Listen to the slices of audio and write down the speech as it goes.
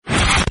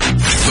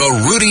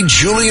The Rudy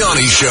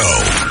Giuliani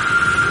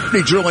Show.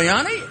 Rudy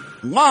Giuliani,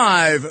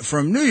 live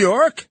from New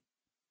York.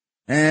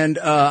 And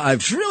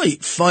it's really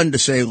fun to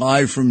say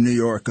live from New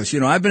York because,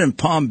 I've been in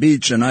Palm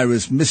Beach and I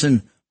was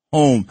missing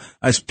home.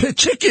 I was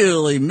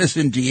particularly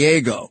missing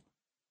Diego,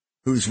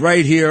 who's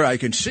right here. I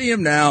can see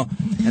him now,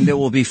 and there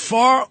will be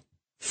far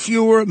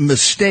fewer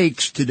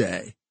mistakes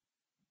today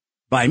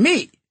by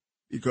me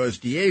because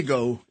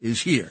Diego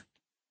is here.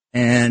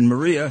 And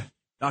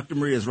Dr.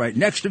 Maria is right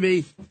next to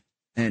me,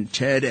 and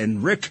Ted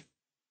and Rick,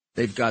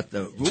 they've got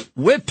the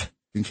whip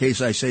in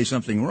case I say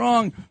something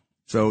wrong.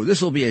 So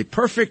this will be a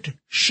perfect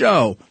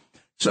show.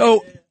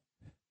 So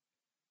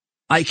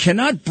I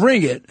cannot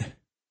bring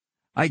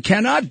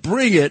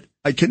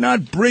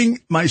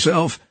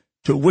myself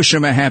to wish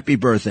him a happy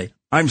birthday.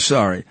 I'm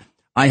sorry.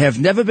 I have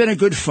never been a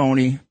good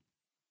phony.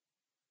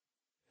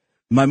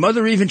 My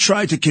mother even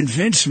tried to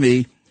convince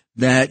me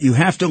that you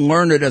have to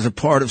learn it as a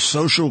part of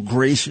social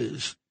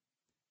graces.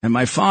 And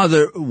my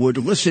father would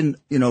listen,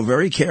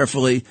 very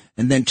carefully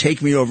and then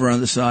take me over on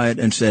the side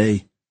and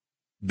say,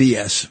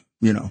 BS,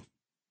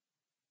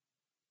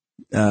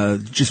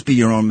 just be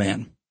your own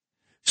man.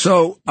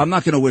 So I'm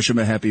not going to wish him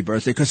a happy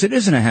birthday because it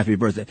isn't a happy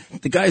birthday.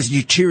 The guy's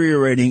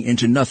deteriorating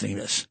into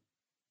nothingness.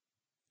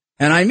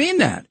 And I mean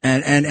that.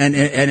 And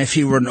if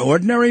he were an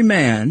ordinary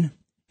man,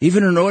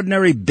 even an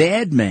ordinary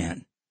bad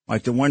man,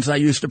 like the ones I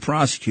used to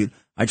prosecute,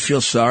 I'd feel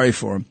sorry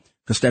for him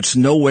because that's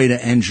no way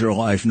to end your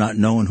life, not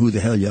knowing who the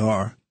hell you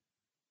are.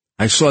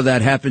 I saw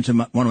that happen to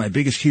one of my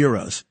biggest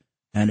heroes,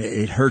 and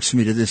it hurts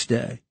me to this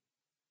day.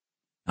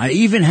 I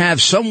even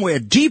have somewhere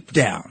deep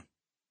down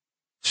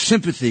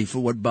sympathy for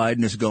what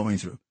Biden is going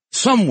through.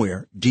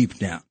 Somewhere deep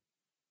down.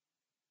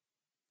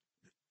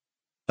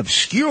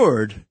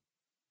 Obscured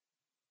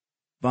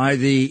by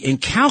the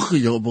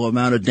incalculable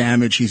amount of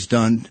damage he's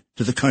done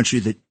to the country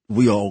that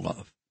we all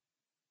love.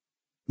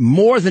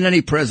 More than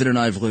any president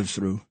I've lived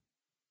through.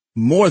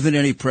 More than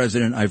any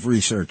president I've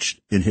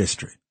researched in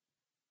history.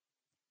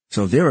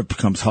 So there it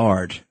becomes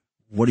hard.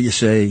 What do you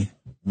say?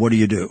 What do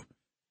you do?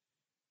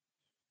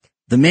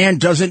 The man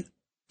doesn't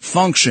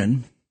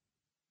function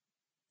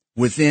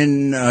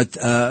within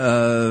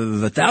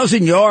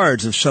 1,000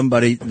 yards of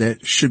somebody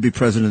that should be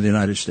president of the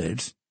United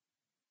States.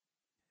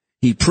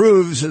 He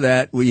proves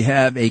that we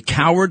have a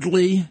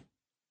cowardly,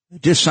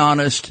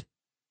 dishonest,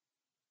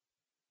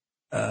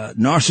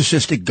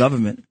 narcissistic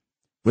government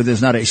where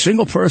there's not a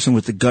single person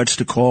with the guts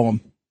to call him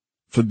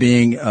for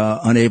being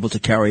unable to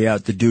carry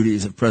out the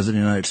duties of president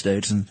of the United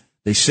States, and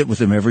they sit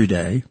with him every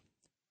day.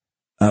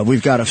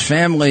 We've got a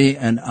family,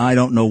 and I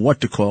don't know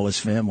what to call his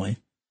family.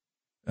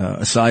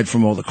 Aside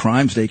from all the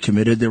crimes they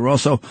committed, they're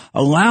also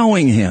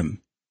allowing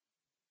him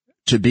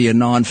to be a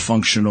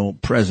non-functional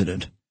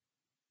president.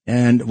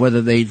 And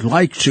whether they'd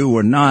like to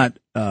or not,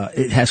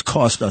 it has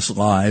cost us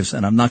lives,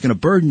 and I'm not going to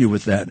burden you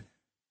with that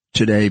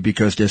today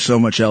because there's so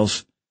much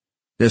else.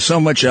 There's so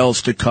much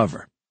else to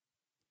cover.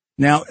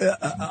 Now,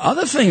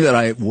 other thing that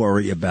I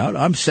worry about,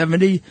 I'm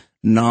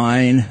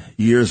 79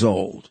 years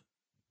old,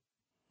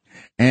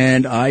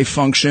 and I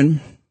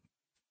function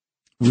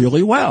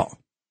really well.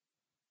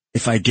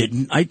 If I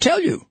didn't, I'd tell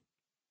you.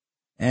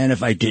 And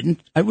if I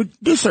didn't, I would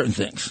do certain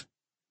things.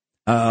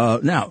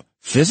 Now,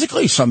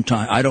 physically,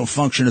 sometimes I don't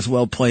function as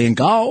well playing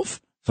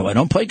golf, so I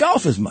don't play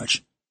golf as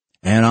much.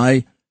 And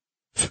I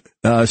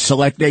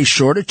select a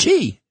shorter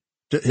tee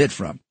to hit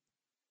from.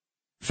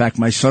 In fact,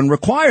 my son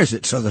requires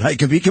it so that I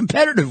can be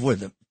competitive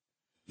with him.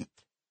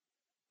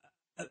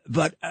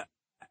 But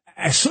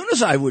as soon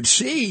as I would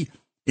see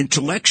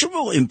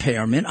intellectual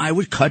impairment, I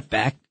would cut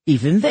back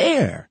even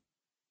there.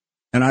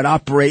 And I'd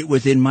operate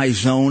within my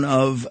zone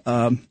of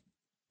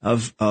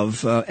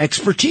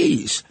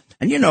expertise.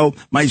 And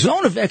my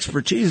zone of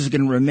expertise is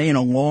going to remain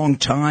a long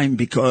time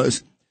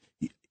because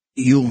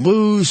you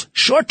lose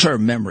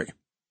short-term memory.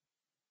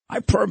 I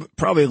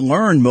probably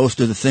learned most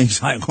of the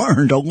things I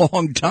learned a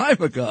long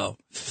time ago.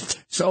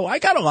 So I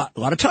got a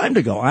lot of time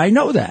to go. I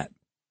know that.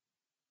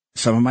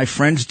 Some of my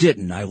friends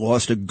didn't. I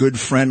lost a good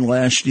friend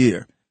last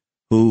year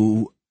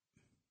who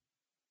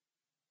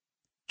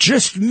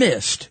just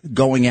missed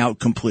going out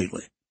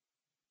completely.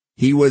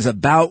 He was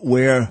about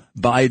where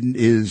Biden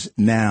is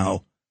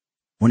now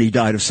when he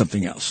died of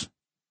something else.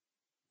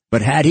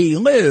 But had he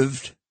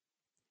lived,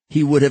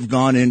 he would have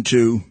gone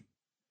into,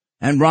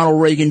 and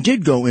Ronald Reagan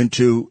did go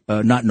into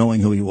not knowing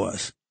who he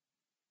was.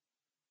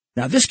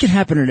 Now, this can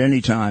happen at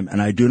any time,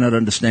 and I do not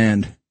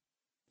understand.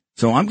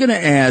 So I'm going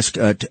to ask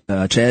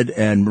Ted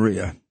and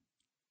Maria.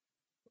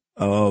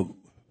 I'm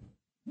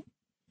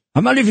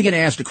not even going to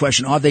ask the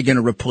question, are they going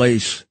to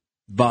replace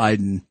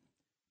Biden?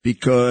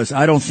 Because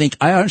I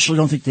actually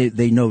don't think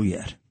they know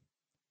yet.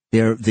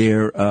 They're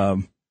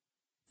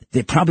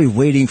probably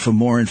waiting for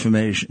more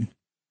information.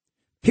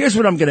 Here's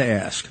what I'm going to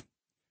ask.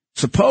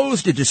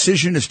 Suppose the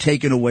decision is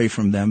taken away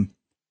from them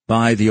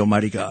by the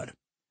Almighty God,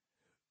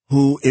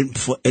 who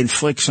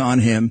inflicts on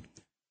him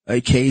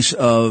a case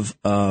of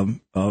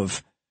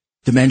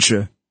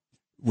dementia,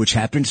 which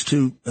happens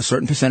to a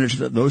certain percentage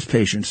of those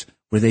patients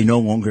where they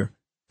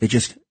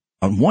just,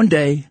 on one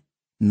day,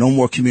 no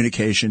more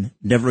communication,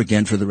 never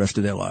again for the rest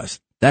of their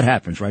lives. That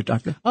happens, right,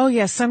 Doctor? Oh,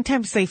 yes.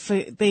 Sometimes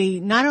they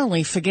not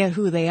only forget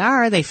who they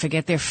are, they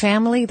forget their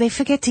family, they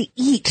forget to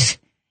eat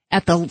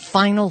at the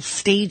final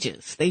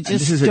stages. They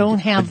just don't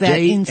have that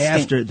instinct.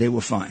 After they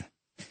were fine.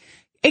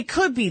 It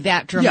could be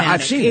that dramatic. Yeah,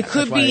 I've seen it.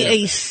 Could be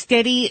a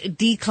steady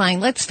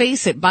decline. Let's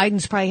face it,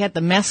 Biden's probably had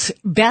the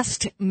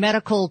best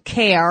medical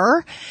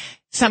care.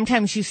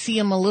 Sometimes you see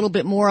him a little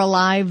bit more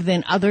alive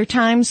than other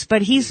times,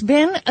 but he's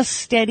been a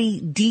steady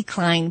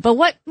decline. But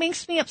what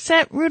makes me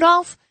upset,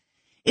 Rudolph,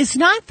 is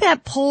not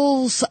that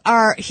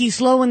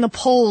he's low in the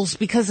polls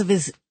because of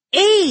his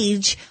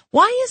age.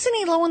 Why isn't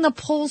he low in the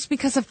polls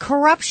because of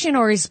corruption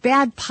or his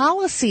bad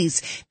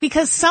policies?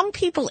 Because some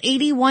people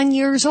 81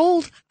 years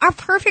old are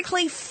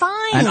perfectly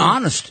fine. And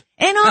honest.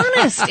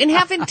 And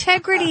have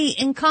integrity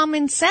and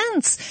common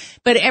sense.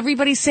 But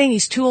everybody's saying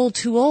he's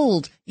too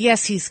old.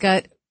 Yes, he's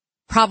got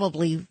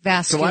probably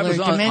vascular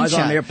dementia. I was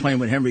on an airplane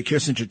with Henry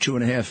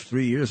Kissinger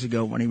 3 years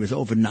ago when he was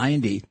over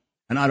 90.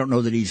 And I don't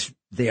know that he's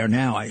there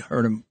now. I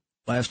heard him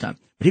last time.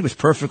 But he was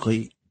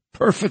perfectly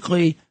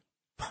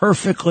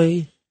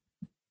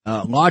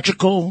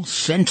logical,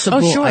 sensible.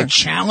 Oh, sure. I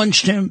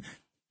challenged him.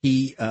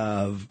 He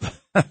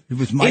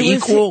was my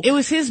equal. It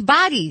was his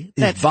body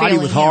that's his body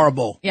was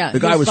horrible. Yeah,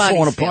 the guy was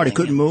falling apart. He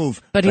couldn't move.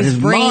 But his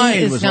brain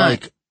mind was not.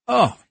 like,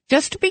 oh.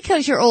 Just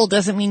because you're old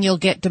doesn't mean you'll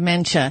get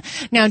dementia.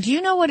 Now, do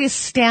you know what his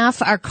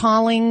staff are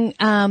calling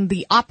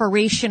the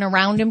operation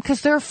around him?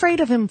 Because they're afraid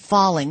of him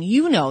falling.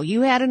 You know,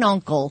 you had an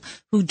uncle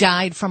who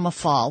died from a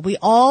fall. We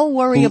all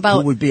worry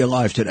about who would be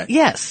alive today.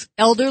 Yes,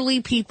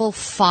 elderly people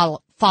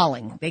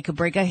falling. They could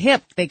break a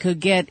hip. They could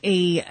get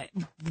a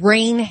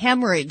brain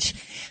hemorrhage.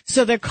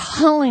 So they're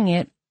calling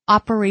it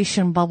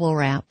Operation Bubble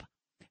Wrap.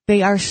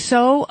 They are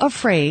so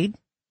afraid.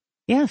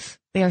 Yes.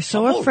 They are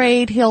so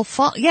afraid he'll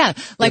fall. Yeah,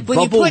 like when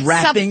you put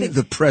wrapping something,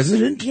 the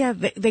president. Yeah,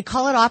 they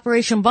call it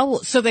Operation Bubble.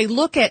 So they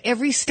look at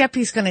every step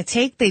he's going to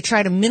take. They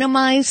try to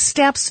minimize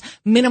steps,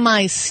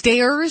 minimize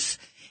stairs,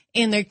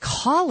 and they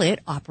call it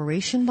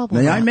Operation Bubble.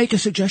 May I make a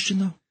suggestion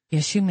though?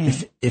 Yes, you may.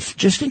 If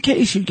just in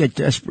case you get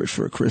desperate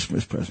for a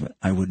Christmas present,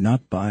 I would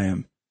not buy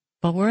him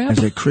Bubble Wrap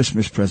as a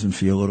Christmas present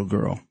for your little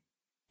girl.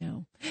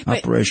 No.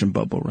 Operation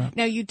Bubble Wrap.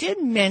 Now you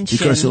did mention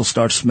because he'll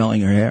start smelling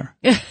her hair.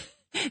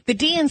 The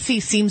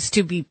DNC seems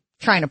to be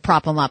trying to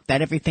prop him up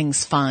that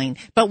everything's fine.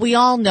 But we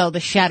all know the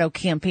shadow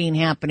campaign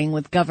happening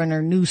with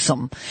Governor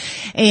Newsom.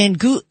 And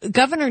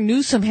Governor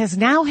Newsom has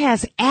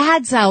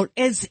ads out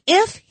as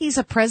if he's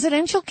a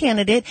presidential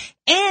candidate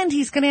and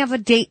he's going to have a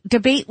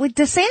debate with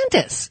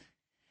DeSantis.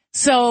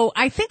 So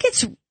I think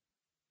it's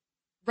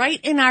right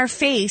in our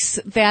face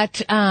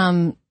that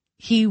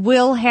he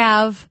will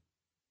have,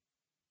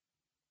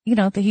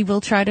 that he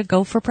will try to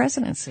go for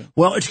presidency.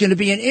 Well, it's going to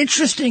be an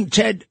interesting,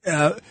 Ted,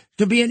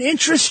 debate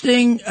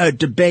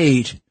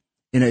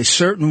in a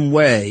certain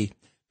way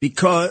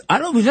because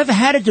we've never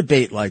had a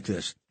debate like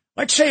this.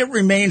 Let's say it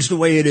remains the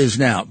way it is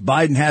now.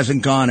 Biden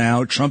hasn't gone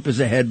out. Trump is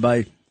ahead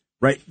right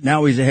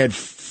now he's ahead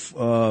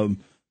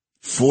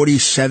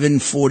 47,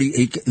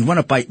 48. He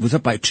was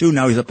up by 2.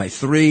 Now he's up by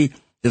 3.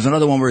 There's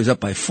another one where he's up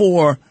by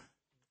 4.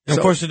 And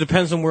of course, it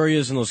depends on where he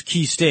is in those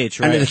key states,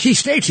 right? I mean, the key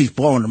states, he's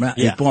blowing them out.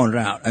 Yeah. He's blowing it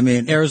out. I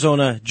mean,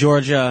 Arizona,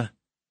 Georgia,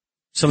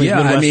 some of these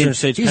Midwestern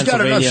states, he's got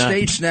Pennsylvania. enough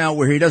states now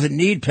where he doesn't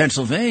need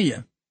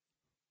Pennsylvania.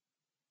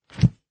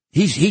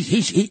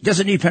 He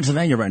doesn't need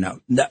Pennsylvania right now.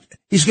 No,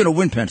 he's going to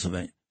win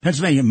Pennsylvania.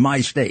 Pennsylvania,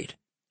 my state.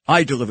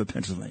 I deliver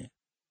Pennsylvania.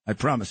 I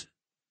promise it.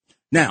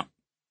 Now,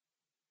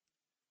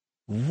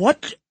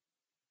 what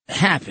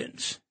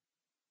happens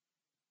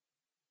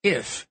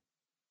if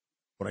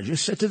what I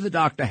just said to the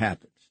doctor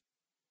happens?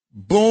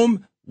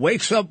 Boom,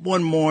 wakes up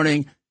one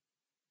morning,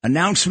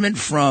 announcement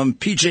from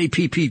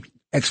PJPP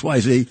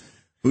XYZ,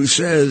 who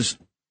says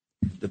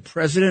the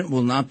president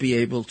will not be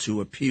able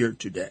to appear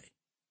today.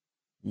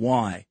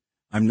 Why?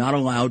 I'm not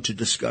allowed to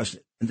discuss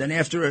it. And then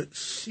after a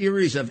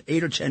series of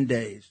 8 or 10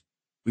 days,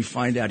 we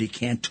find out he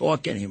can't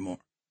talk anymore.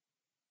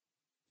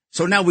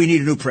 So now we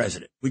need a new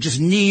president. We just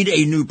need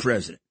a new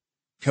president.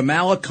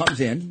 Kamala comes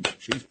in.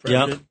 She's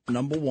president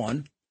number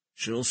 1.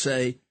 She'll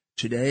say,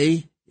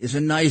 today is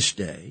a nice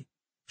day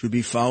to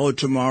be followed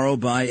tomorrow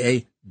by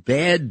a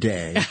bad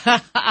day.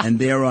 And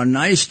there are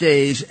nice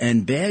days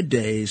and bad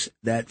days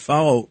that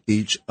follow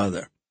each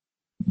other.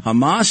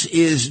 Hamas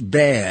is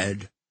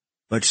bad,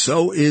 but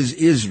so is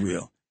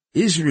Israel.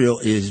 Israel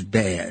is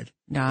bad.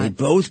 They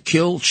both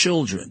kill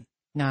children.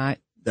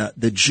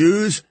 The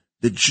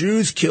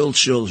Jews kill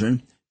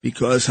children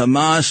because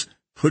Hamas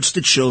puts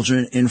the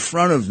children in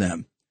front of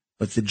them.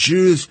 But the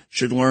Jews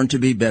should learn to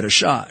be better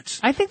shots.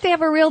 I think they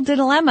have a real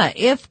dilemma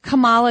if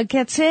Kamala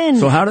gets in.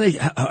 So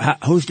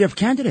who's their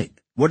candidate?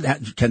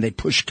 Can they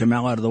push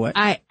Kamala out of the way?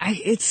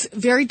 It's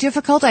very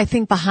difficult. I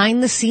think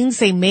behind the scenes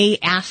they may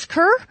ask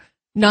her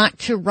not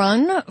to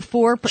run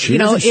for, she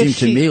doesn't seem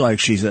to me like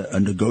she's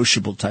a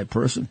negotiable type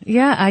person.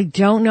 Yeah, I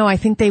don't know. I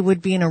think they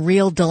would be in a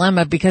real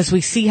dilemma because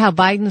we see how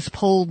Biden's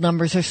poll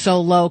numbers are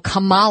so low.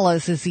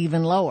 Kamala's is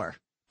even lower.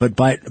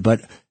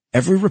 But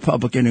every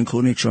Republican,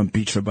 including Trump,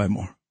 beats her by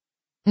more.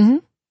 Mm-hmm.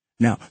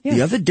 Now,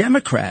 the other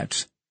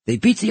Democrats, they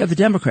beat the other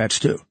Democrats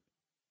too,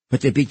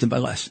 but they beat them by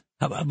less.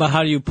 But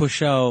how do you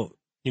push out,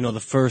 the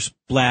first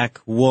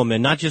black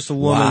woman, not just a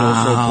woman,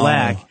 also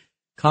black,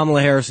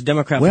 Kamala Harris, the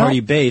Democrat Party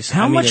base?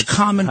 How much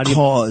common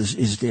cause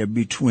is there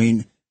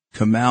between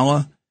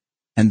Kamala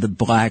and the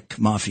black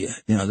mafia?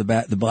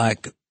 The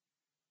black.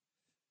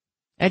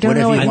 I don't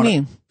know what you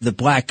mean. The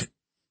black.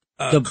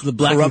 The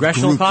Black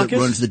Congressional Caucus that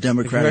runs the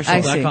Democratic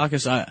Black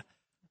Caucus.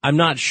 I'm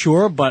not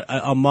sure, but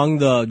among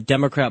the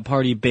Democrat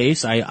Party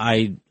base, does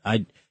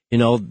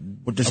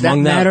that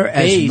matter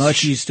as much?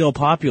 She's still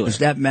popular. Does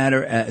that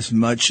matter as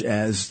much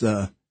as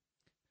the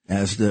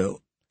it's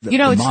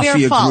mafia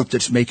their fault. group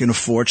that's making a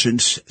fortune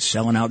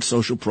selling out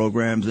social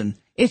programs? And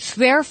it's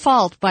their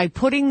fault by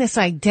putting this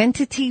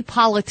identity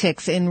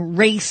politics and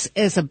race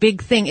as a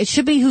big thing. It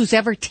should be who's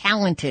ever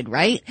talented,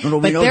 right? No,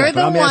 but they're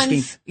the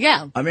ones.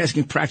 I'm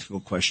asking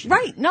practical questions.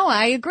 Right. No,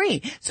 I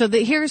agree. So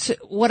here's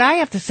what I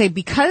have to say.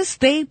 Because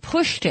they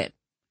pushed it.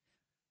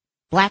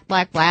 Black,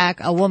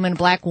 a woman,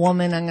 black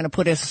woman. I'm going to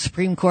put as a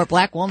Supreme Court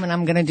black woman.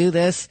 I'm going to do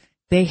this.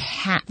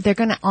 They're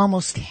going to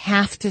almost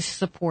have to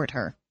support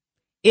her.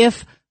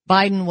 If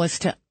Biden was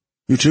to.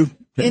 You too?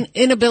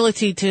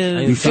 Inability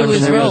to do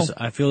his role.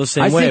 I feel the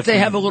same way. I think they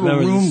have a little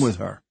room with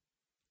her.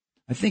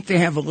 I think they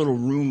have a little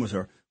room with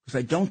her because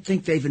I don't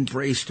think they've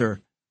embraced her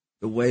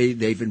the way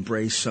they've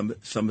embraced some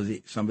of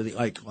the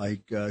like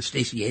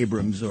Stacey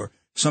Abrams or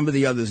some of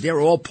the others. They're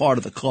all part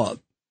of the club.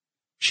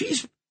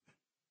 It's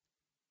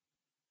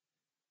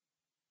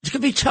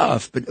gonna be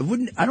tough, but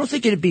I don't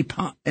think it'd be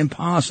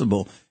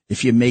impossible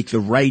if you make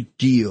the right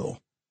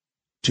deal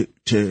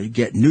to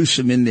get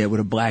Newsom in there with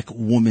a black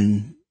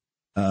woman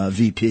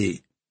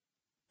VP.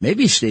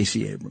 Maybe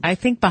Stacey Abrams. I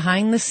think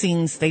behind the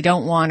scenes they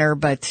don't want her,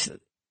 but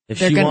if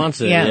she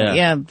wants it,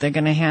 they're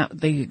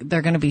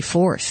going to be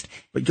forced.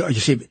 But you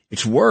see,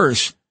 it's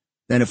worse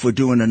than if we're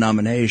doing a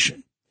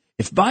nomination.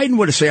 If Biden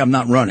were to say, "I'm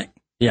not running,"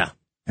 and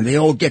they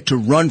all get to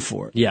run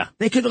for it,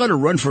 they could let her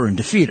run for her and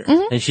defeat her,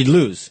 and she'd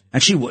lose,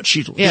 and she would.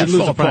 She'd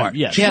lose apart.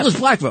 She'd lose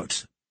black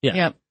votes.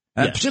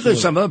 Particularly if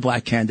some other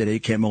black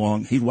candidate came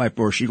along, he'd wipe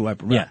her or she'd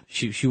wipe her out. Yeah,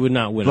 she would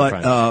not win.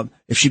 But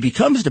if she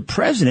becomes the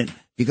president,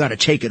 you got to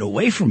take it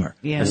away from her.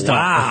 Yeah.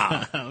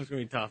 Wow. That was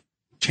going to be tough.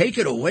 Take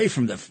it away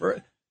from the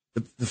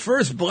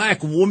first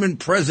black woman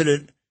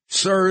president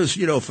serves,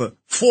 for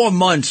 4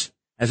 months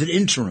as an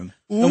interim.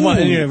 And what,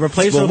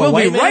 replace her with we'll a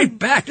white be right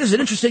back. This is an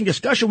interesting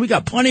discussion. We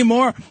got plenty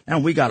more,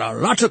 and we got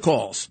lots of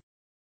calls.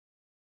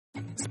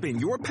 Spin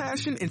your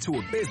passion into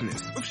a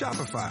business with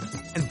Shopify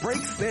and break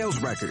sales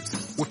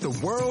records with the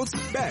world's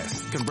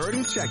best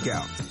converting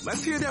checkout.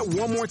 Let's hear that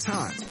one more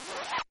time.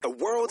 The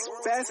world's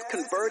best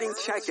converting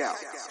checkout.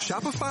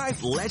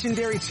 Shopify's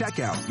legendary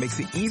checkout makes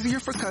it easier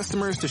for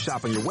customers to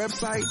shop on your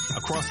website,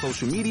 across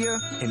social media,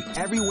 and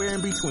everywhere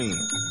in between.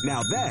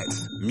 Now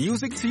that's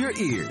music to your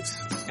ears.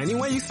 Any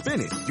way you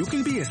spin it, you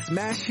can be a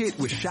smash hit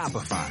with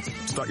Shopify.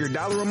 Start your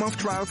 $1 a month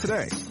trial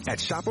today at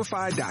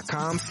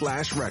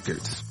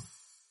shopify.com/records.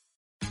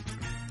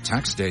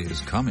 Tax day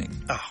is coming.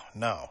 Oh,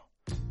 no.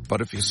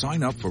 But if you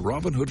sign up for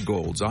Robinhood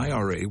Gold's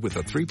IRA with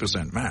a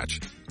 3% match,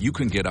 you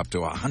can get up to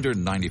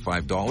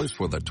 $195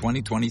 for the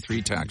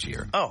 2023 tax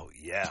year. Oh,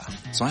 yeah.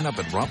 Sign up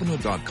at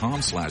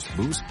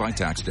Robinhood.com/boost by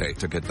tax day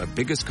to get the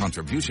biggest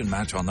contribution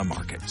match on the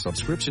market.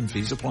 Subscription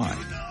fees apply.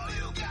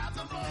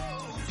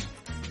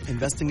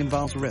 Investing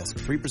involves risk.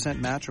 3%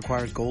 match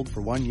requires gold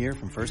for 1 year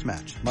from first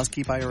match. Must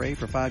keep IRA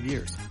for 5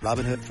 years.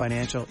 Robinhood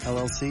Financial,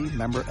 LLC,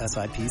 member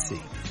SIPC.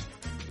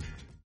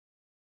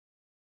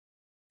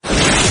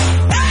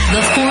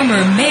 The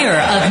former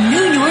mayor of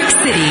New York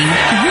City,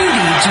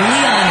 Rudy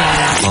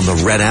Giuliani. On the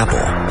Red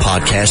Apple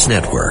Podcast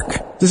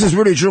Network. This is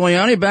Rudy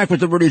Giuliani, back with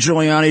the Rudy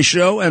Giuliani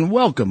Show, and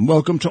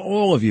welcome to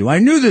all of you. I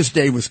knew this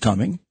day was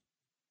coming.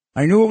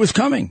 I knew it was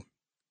coming.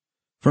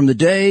 From the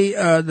day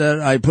that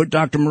I put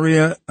Dr.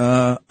 Maria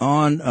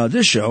on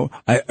this show,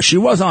 she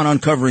was on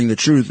Uncovering the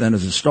Truth and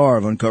is a star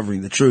of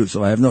Uncovering the Truth,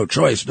 so I have no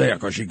choice there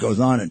because she goes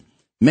on, and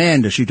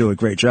man, does she do a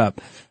great job.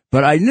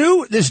 But I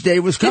knew this day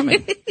was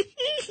coming.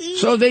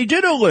 So they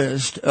did a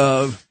list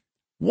of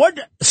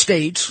what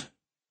states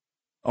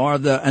are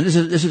and this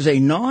is a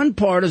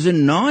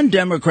nonpartisan,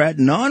 non-Democrat,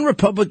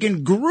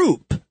 non-Republican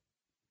group.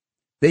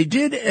 They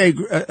did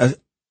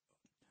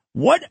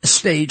what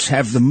states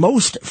have the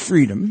most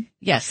freedom?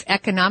 Yes,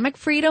 economic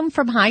freedom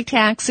from high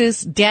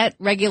taxes, debt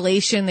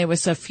regulation. There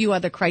was a few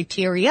other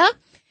criteria.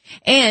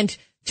 And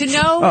to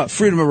know...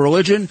 freedom of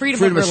religion,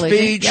 freedom of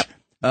speech,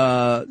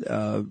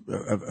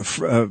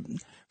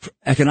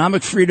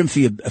 economic freedom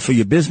for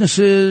your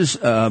businesses,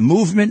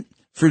 movement,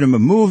 freedom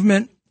of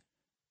movement.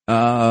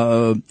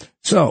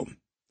 So,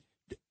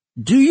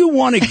 do you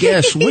want to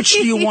guess, which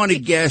do you want to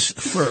guess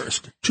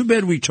first? Too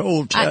bad we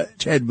told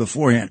Ted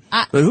beforehand.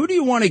 But who do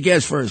you want to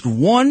guess first,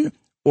 1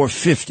 or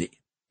 50?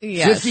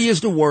 Yes. 50 is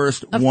the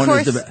worst, of 1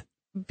 course, is the best.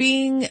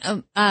 Being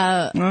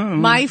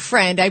my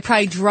friend, I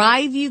probably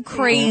drive you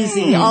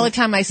crazy all the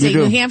time. I say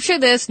New Hampshire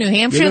this, New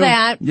Hampshire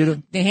that,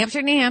 New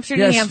Hampshire, New Hampshire,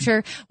 yes. New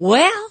Hampshire.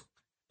 Well,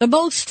 The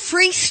most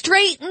free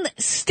state in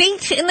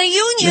the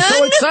union. You're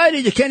so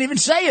excited you can't even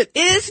say it.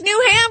 Is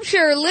New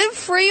Hampshire. Live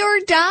free or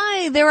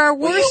die. There are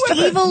worse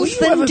evils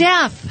than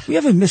death. We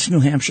ever miss New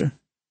Hampshire?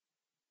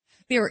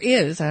 There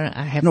is.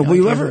 I have no no were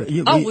you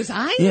idea. ever? Was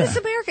I yeah. Miss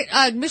America?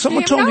 Miss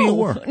Someone told me you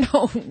were.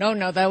 No,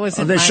 that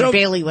wasn't my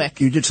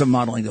bailiwick. You did some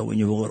modeling, though, when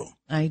you were little.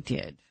 I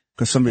did.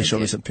 Because somebody showed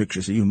me some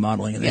pictures of you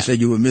modeling, and they said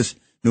you were Miss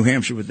New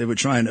Hampshire, but they were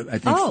trying to, I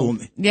think, fool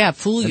me. Yeah,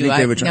 fool you. I think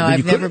they were trying.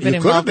 I've never been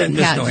involved in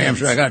Miss New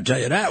Hampshire, I got to tell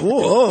you that.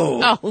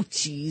 Whoa. Oh,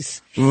 jeez.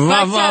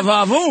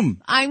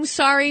 Va-va-va-voom. I'm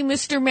sorry,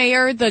 Mr.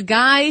 Mayor. The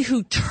guy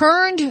who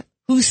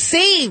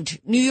saved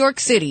New York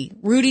City,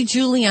 Rudy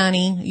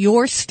Giuliani,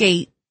 your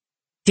state,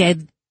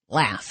 dead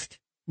last.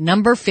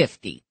 Number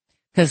 50.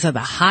 Because of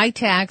the high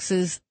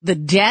taxes, the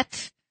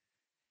debt,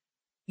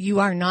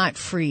 you are not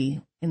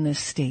free in this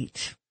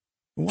state.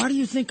 What do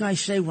you think I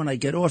say when I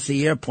get off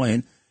the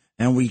airplane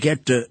and we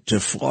get to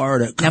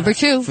Florida? Number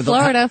 2,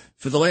 Florida.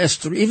 For the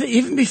last 3,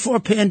 even before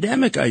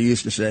pandemic, I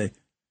used to say,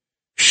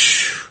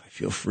 shh, I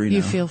feel free now.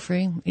 You feel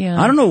free? Yeah.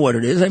 I don't know what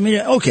it is. I mean,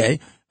 okay,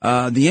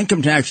 the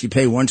income tax you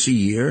pay once a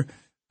year.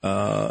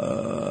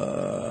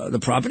 The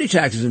property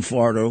taxes in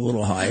Florida are a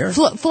little higher.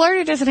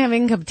 Florida doesn't have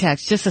income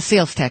tax, just a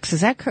sales tax.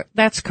 Is that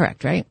that's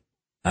correct, right?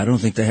 I don't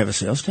think they have a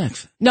sales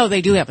tax. No,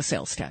 they do have a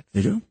sales tax.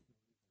 They do?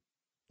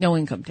 No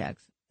income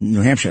tax.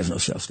 New Hampshire has no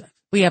sales tax.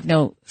 We have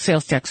no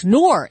sales tax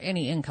nor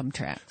any income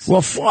tax.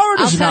 Well,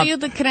 Florida's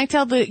can I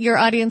tell your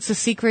audience a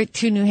secret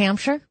to New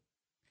Hampshire?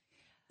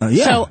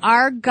 Yeah. So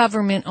our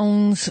government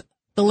owns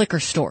the liquor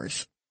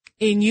stores.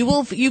 And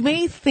you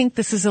may think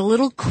this is a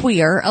little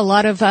queer. A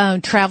lot of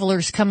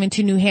travelers come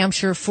into New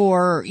Hampshire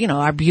for,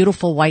 our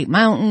beautiful white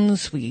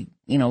mountains. We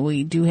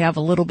do have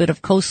a little bit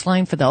of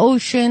coastline for the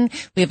ocean.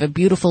 We have a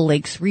beautiful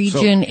lakes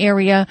region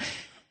area.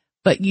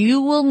 But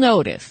you will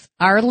notice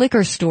our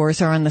liquor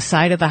stores are on the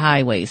side of the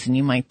highways, and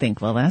you might think,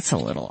 well, that's a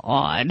little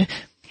odd.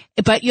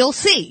 But you'll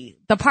see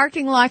the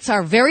parking lots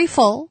are very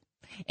full.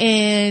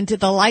 And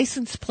the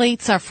license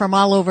plates are from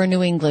all over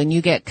New England.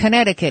 You get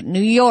Connecticut,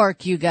 New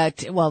York,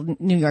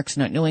 New York's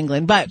not New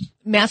England, but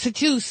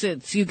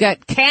Massachusetts, you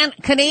got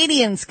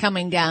Canadians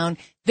coming down.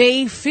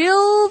 They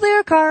fill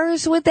their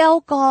cars with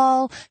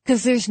alcohol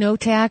because there's no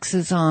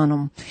taxes on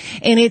them.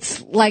 And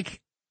it's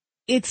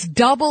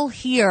double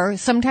here,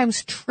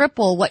 sometimes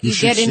triple what you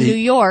get in New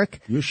York.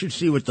 You should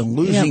see what the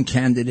losing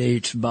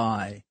candidates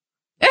buy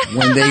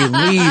when they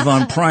leave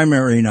on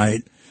primary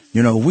night.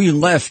 We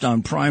left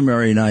on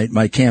primary night.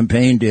 My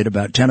campaign did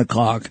about 10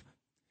 o'clock.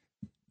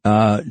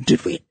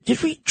 Did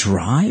we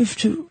drive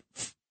to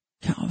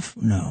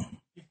California? No.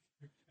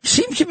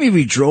 Seemed to me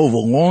we drove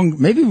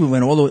maybe we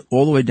went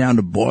all the way down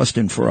to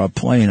Boston for our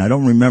plane. I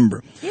don't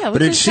remember. Yeah,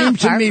 but it seemed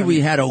to me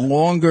we had a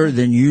longer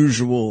than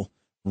usual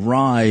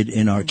ride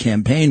in our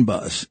campaign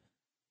bus.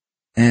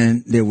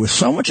 And there was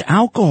so much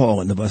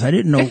alcohol in the bus, I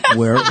didn't know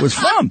where it was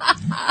from.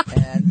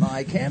 And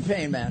my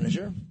campaign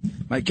manager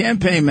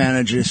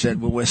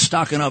said, well, we're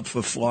stocking up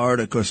for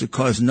Florida because it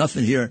costs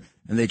nothing here,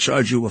 and they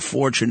charge you a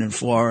fortune in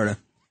Florida.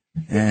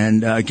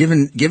 And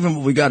given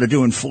what we got to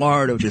do in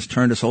Florida, which just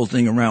turned this whole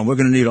thing around, we're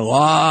going to need a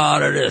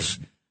lot of this.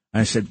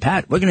 And I said,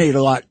 Pat, we're going to need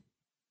a lot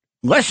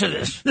less of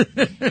this.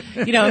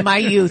 In my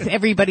youth,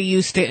 everybody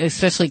used to,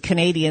 especially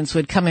Canadians,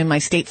 would come in my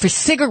state for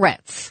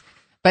cigarettes.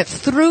 But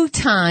through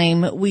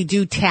time, we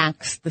do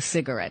tax the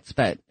cigarettes,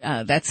 but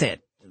that's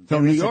it. So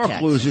New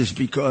York loses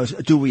because,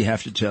 do we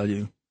have to tell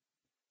you?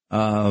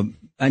 And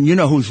you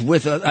know who's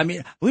with us. I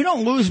mean, we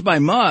don't lose by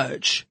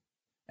much.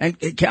 And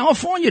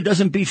California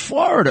doesn't beat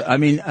Florida. I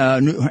mean,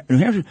 New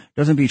Hampshire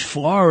doesn't beat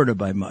Florida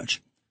by much.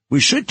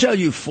 We should tell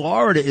you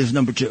Florida is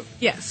number 2.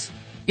 Yes.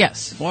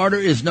 Florida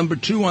is number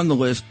 2 on the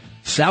list.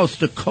 South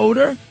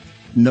Dakota,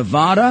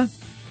 Nevada,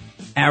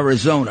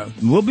 Arizona.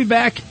 And we'll be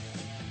back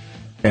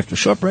after a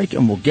short break,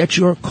 and we'll get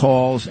your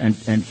calls and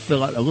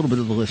fill out a little bit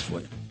of the list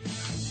for you.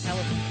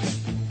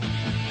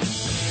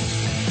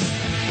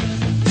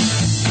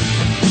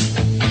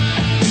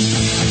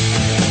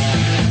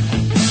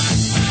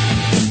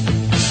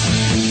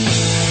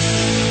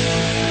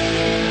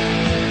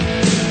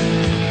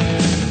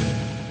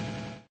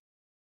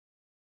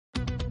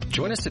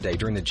 Join us today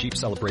during the Jeep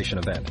Celebration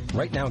event.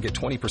 Right now, get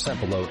 20%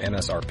 below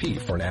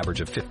MSRP for an average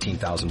of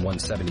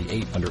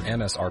 $15,178 under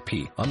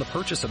MSRP on the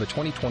purchase of a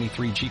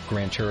 2023 Jeep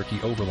Grand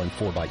Cherokee Overland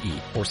 4xE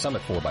or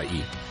Summit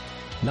 4xE.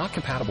 Not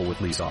compatible with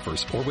lease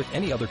offers or with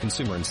any other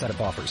consumer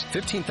incentive offers.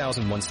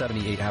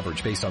 $15,178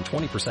 average based on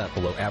 20%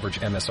 below average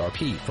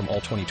MSRP from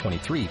all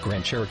 2023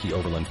 Grand Cherokee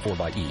Overland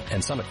 4xE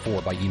and Summit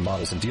 4xE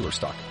models in dealer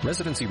stock.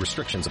 Residency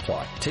restrictions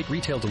apply. Take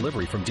retail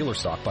delivery from dealer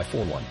stock by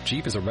 4/1.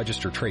 Jeep is a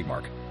registered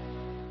trademark.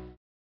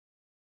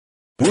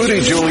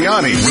 Rudy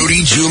Giuliani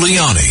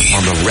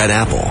on the Red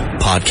Apple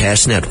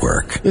Podcast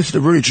Network. It's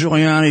the Rudy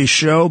Giuliani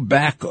Show,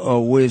 back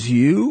with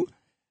you.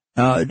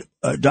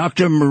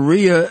 Dr.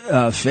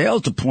 Maria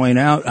failed to point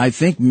out, I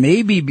think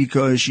maybe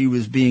because she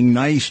was being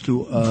nice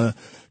to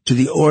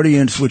the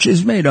audience, which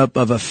is made up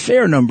of a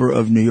fair number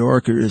of New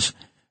Yorkers.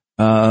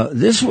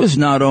 This was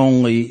not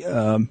only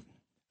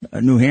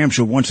New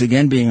Hampshire once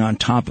again being on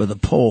top of the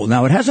poll.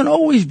 Now, it hasn't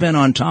always been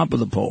on top of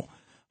the poll.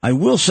 I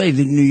will say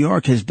that New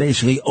York has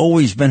basically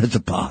always been at the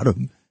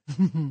bottom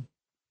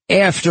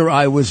after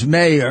I was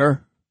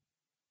mayor.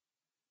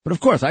 But, of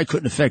course, I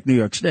couldn't affect New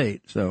York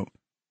State.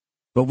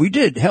 But we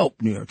did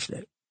help New York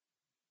State.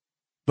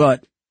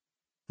 But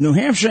New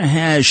Hampshire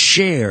has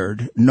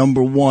shared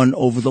number one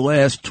over the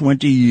last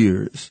 20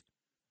 years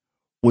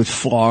with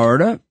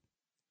Florida,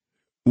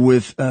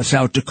 with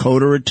South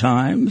Dakota at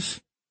times,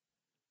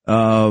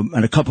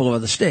 and a couple of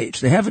other states.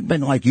 They haven't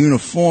been like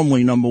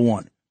uniformly number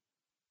one.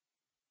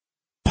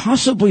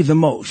 Possibly the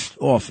most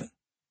often.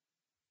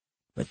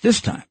 But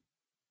this time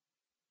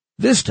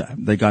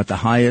they got the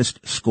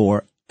highest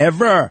score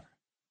ever.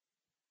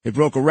 They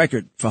broke a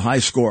record for high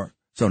score.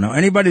 So now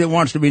anybody that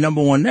wants to be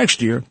number one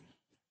next year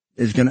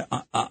is going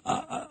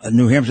to,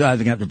 New Hampshire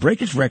either going to have to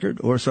break its record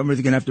or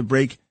somebody's going to have to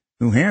break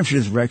New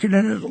Hampshire's record.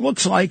 And it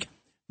looks like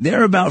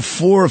there are about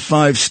 4 or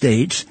 5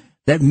 states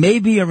that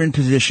maybe are in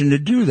position to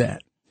do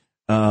that.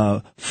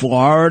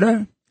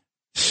 Florida,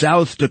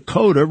 South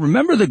Dakota.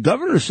 Remember, the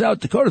governor of South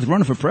Dakota is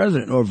running for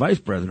president or vice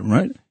president,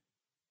 right?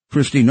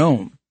 Kristi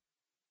Noem.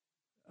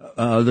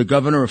 The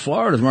governor of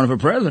Florida is running for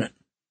president.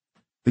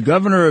 The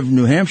governor of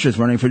New Hampshire is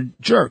running for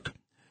jerk.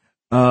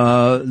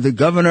 The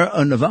governor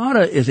of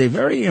Nevada is a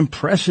very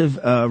impressive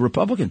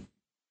Republican.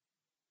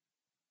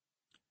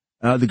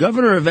 The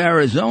governor of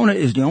Arizona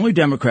is the only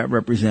Democrat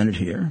represented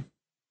here.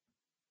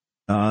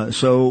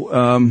 So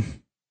a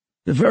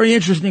very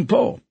interesting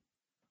poll.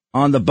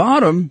 On the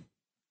bottom,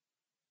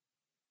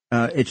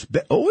 it's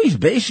always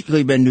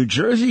basically been New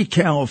Jersey,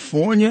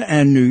 California,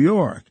 and New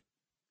York.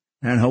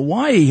 And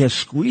Hawaii has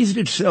squeezed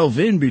itself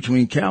in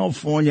between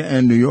California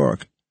and New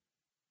York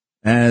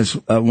as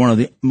one of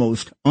the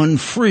most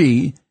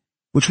unfree,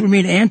 which would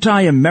mean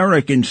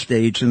anti-American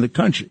states in the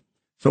country.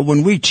 So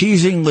when we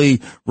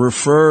teasingly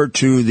refer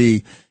to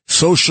the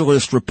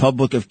Socialist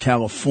Republic of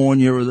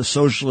California or the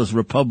Socialist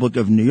Republic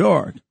of New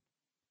York,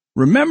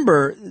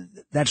 remember,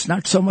 that's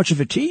not so much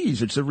of a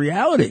tease. It's a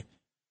reality.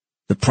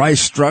 The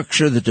price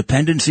structure, the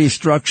dependency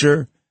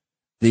structure,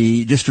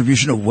 the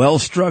distribution of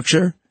wealth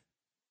structure,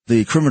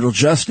 the criminal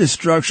justice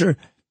structure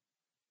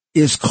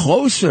is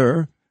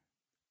closer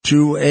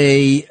to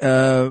a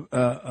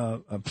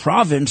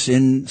province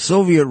in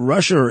Soviet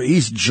Russia or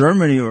East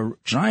Germany or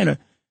China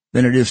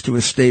than it is to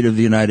a state of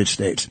the United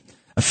States.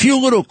 A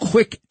few little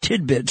quick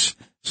tidbits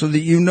so that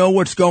you know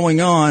what's going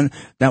on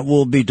that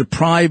will be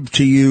deprived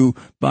to you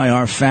by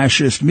our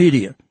fascist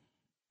media.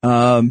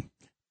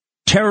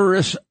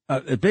 Terrorists,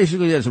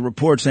 basically there's a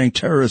report saying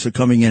terrorists are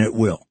coming in at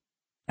will.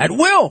 At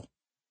will!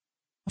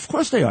 Of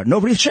course they are.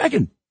 Nobody's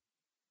checking.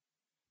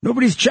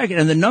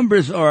 And the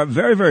numbers are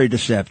very, very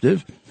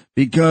deceptive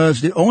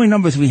because the only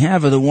numbers we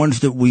have are the ones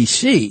that we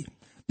see.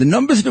 The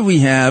numbers that we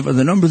have are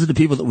the numbers of the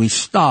people that we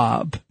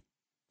stop.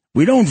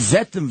 We don't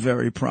vet them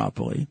very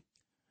properly.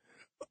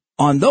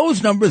 On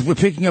those numbers, we're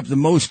picking up the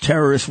most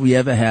terrorists we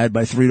ever had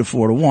by 3 to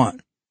 4 to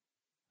 1.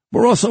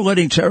 We're also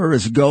letting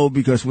terrorists go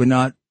because we're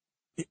not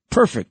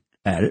perfect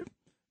at it.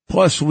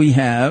 Plus, we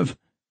have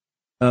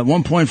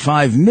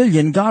 1.5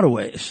 million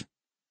gotaways.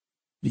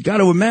 You got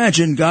to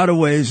imagine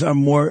gotaways are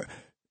more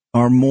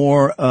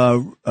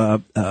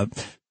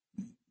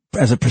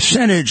as a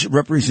percentage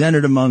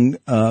represented among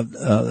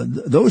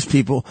those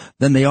people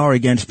than they are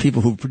against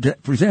people who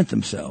present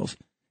themselves.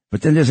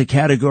 But then there's a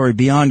category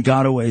beyond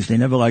gotaways they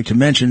never like to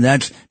mention.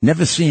 That's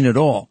never seen at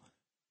all.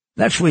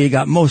 That's where you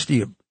got most of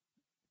your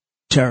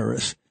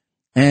terrorists.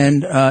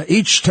 And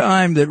each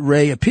time that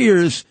Ray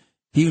appears,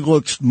 he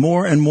looks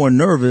more and more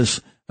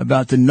nervous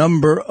about the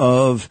number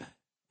of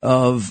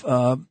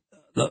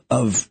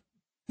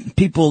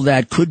people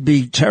that could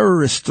be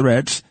terrorist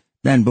threats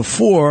than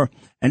before.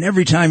 And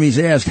every time he's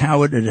asked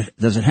how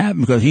does it happen,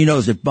 because he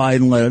knows if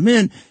Biden let him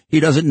in, he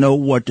doesn't know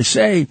what to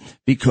say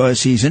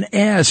because he's an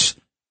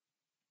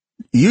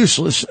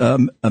useless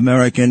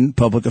American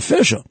public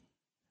official.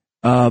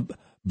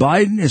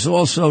 Biden is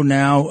also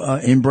now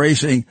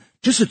embracing,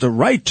 just at the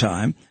right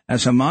time,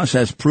 as Hamas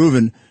has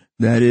proven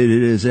that it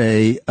is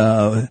a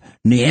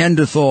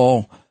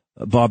Neanderthal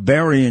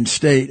barbarian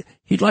state.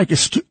 He'd like a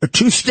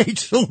two-state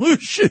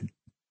solution.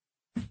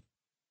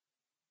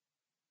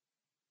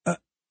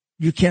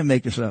 You can't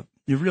make this up.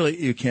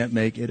 You can't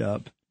make it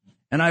up.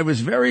 And I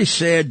was very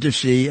sad to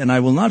see, and I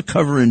will not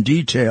cover in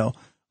detail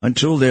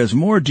until there's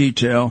more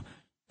detail,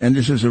 and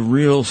this is a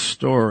real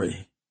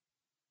story,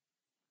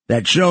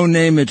 that Joe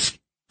Namath's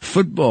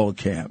football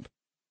camp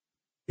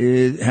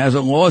has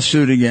a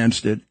lawsuit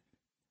against it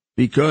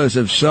because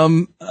of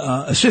some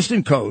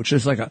assistant coach.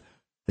 It's like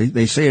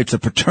they say it's a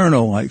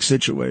paternal-like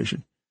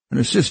situation. An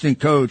assistant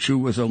coach who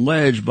was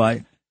alleged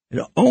by, it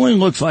only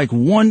looks like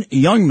one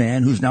young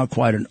man who's now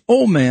quite an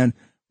old man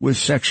with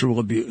sexual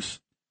abuse.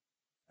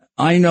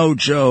 I know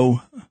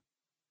Joe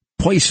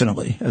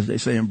personally, as they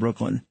say in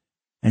Brooklyn,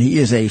 and he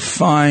is a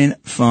fine,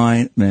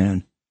 fine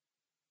man.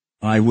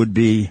 I would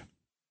be,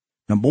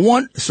 number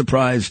one,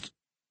 surprised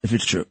if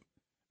it's true.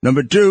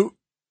 Number two,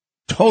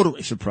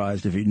 totally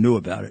surprised if he knew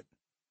about it.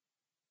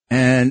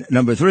 And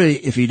number three,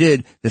 if he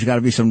did, there's got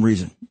to be some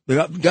reason.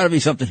 There got to be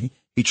something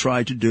he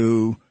tried to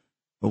do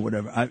or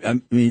whatever. I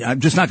mean,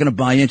 I'm just not going to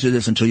buy into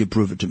this until you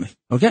prove it to me.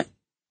 Okay?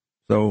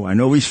 So I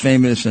know he's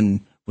famous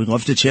and we'd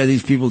love to tear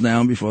these people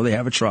down before they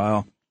have a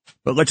trial.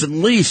 But let's at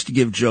least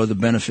give Joe the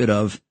benefit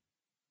of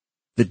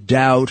the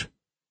doubt.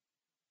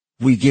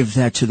 We give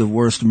that to the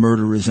worst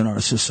murderers in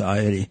our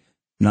society,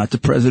 not to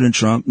President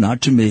Trump,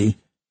 not to me.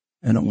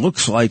 And it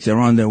looks like they're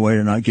on their way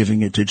to not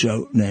giving it to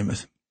Joe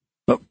Namath.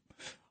 But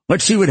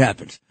let's see what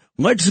happens.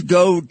 Let's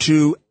go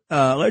to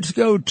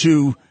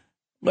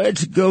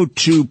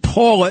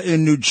Paula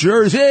in New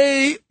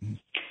Jersey.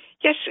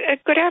 Yes,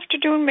 good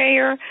afternoon,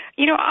 Mayor.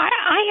 You know,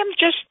 I am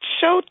just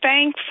so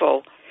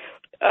thankful,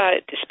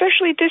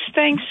 especially this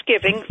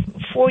Thanksgiving,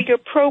 for your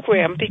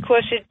program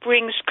because it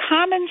brings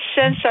common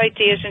sense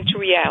ideas into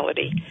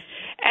reality.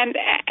 And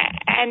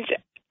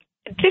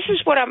this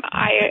is what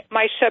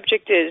my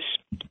subject is.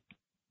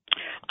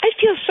 I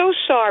feel so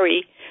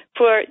sorry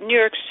for New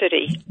York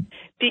City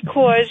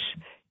because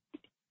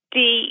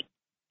the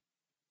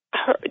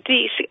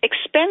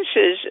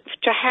expenses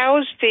to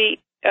house the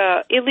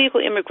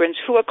illegal immigrants,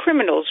 who are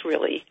criminals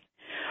really,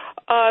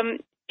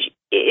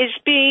 is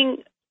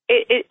being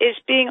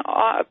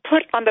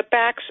put on the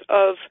backs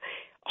of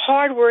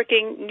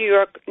hardworking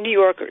New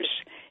Yorkers.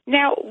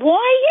 Now,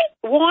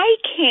 why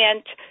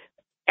can't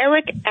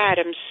Eric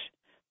Adams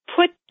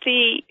put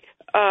the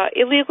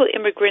illegal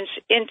immigrants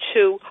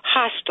into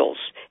hostels,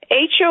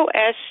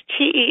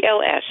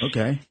 HOSTELS?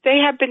 Okay. They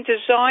have been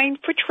designed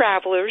for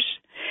travelers.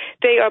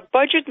 They are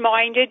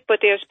budget-minded, but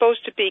they're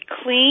supposed to be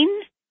clean.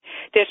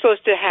 They're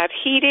supposed to have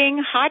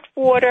heating, hot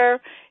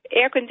water,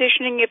 air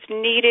conditioning if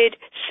needed,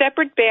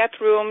 separate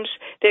bathrooms.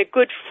 They're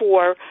good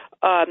for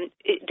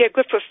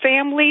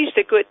families.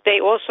 They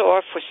also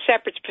are for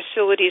separate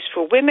facilities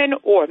for women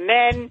or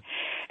men.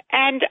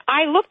 And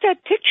I looked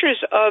at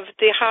pictures of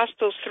the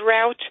hostels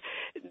throughout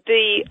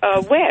the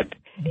web,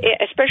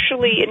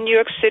 especially in New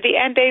York City,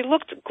 and they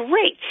looked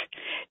great.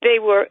 They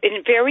were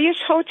in various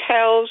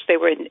hotels. They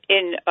were in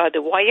the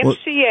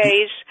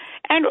YMCAs,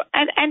 and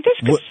this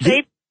could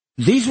save.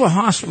 These were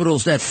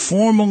hospitals that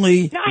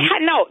formerly.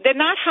 No, they're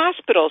not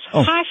hospitals.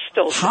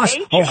 Hostels.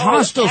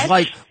 Hostels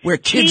like where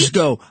kids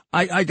go.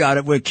 I got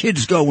it. Where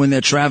kids go when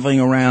they're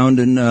traveling around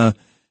in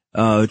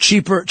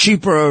cheaper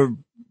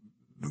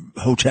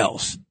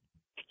hotels.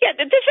 Yeah,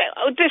 the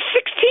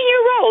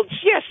 16-year-olds.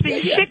 Yes, the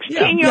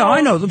 16-year-olds. Yeah, I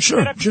know them.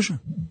 Sure.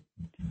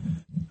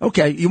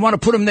 Okay, you want to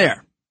put them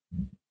there?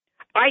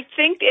 I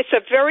think it's a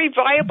very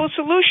viable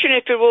solution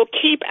if it will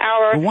keep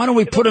our. Well, why don't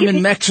we put them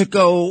in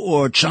Mexico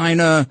or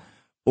China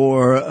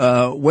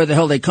or where the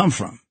hell they come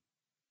from?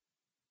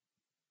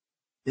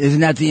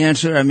 Isn't that the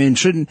answer? I mean,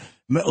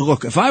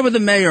 look, if I were the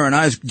mayor and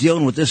I was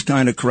dealing with this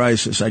kind of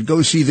crisis, I'd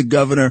go see the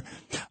governor.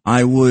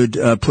 I would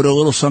put a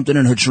little something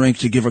in her drink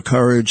to give her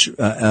courage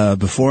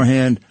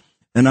beforehand.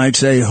 And I'd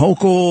say,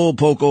 Hochul,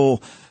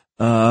 Pokel,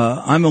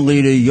 I'm a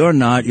leader. You're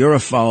not. You're a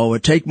follower.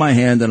 Take my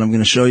hand and I'm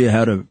going to show you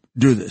how to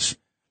do this.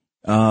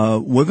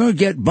 We're going to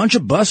get a bunch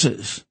of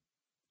buses.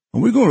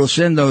 And we're going to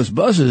send those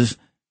buses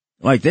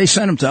like they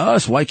sent them to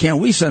us. Why can't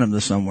we send them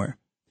to somewhere?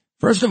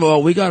 First of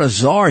all, we got a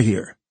czar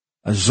here.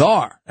 A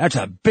czar. That's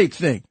a big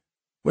thing.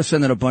 We're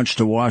sending a bunch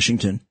to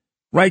Washington,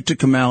 right to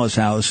Kamala's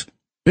house.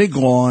 Big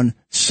lawn.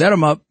 Set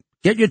them up.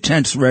 Get your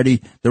tents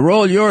ready. They're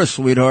all yours,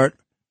 sweetheart.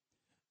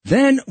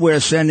 Then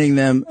we're sending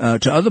them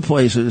to other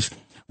places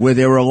where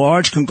there are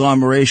large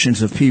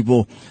conglomerations of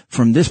people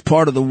from this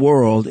part of the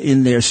world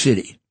in their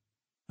city.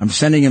 I'm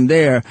sending them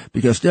there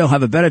because they'll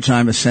have a better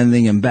time of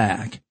sending them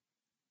back.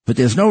 But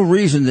there's no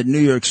reason that New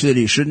York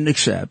City shouldn't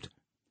accept.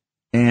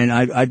 And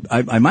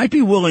I might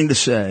be willing to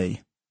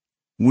say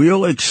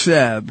we'll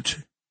accept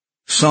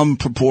some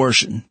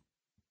proportion,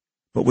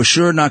 but we're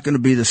sure not going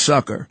to be the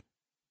sucker.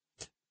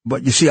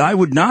 But you see, I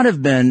would not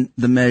have been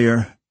the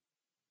mayor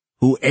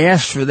who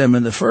asked for them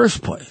in the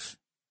first place.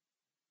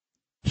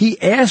 He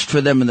asked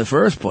for them in the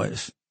first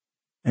place,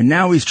 and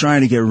now he's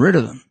trying to get rid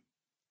of them.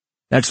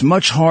 That's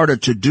much harder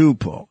to do,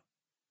 Paul,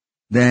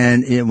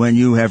 than when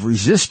you have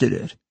resisted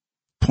it,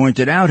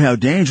 pointed out how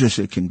dangerous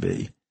it can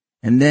be,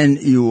 and then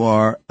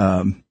you're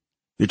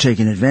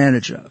taken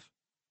advantage of.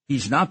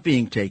 He's not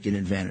being taken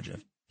advantage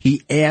of.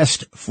 He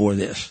asked for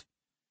this.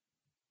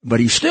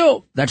 But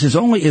that's his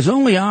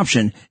only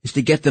option is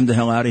to get them the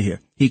hell out of here.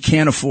 He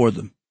can't afford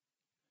them.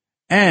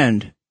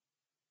 And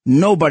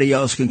nobody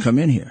else can come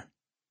in here.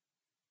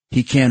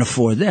 He can't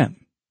afford them.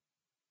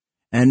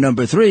 And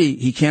number three,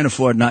 he can't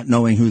afford not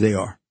knowing who they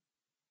are.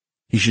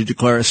 He should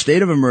declare a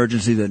state of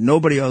emergency that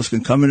nobody else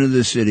can come into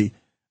this city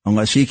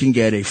unless he can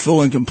get a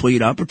full and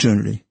complete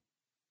opportunity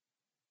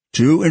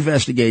to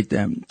investigate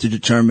them, to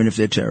determine if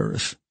they're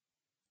terrorists.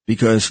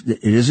 Because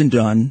it isn't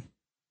done.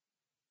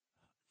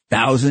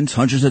 Thousands,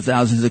 hundreds of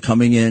thousands are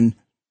coming in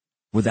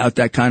without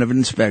that kind of an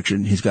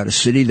inspection. He's got a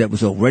city that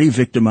was already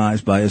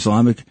victimized by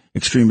Islamic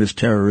extremist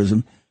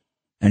terrorism,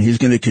 and he's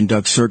going to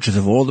conduct searches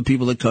of all the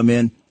people that come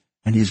in,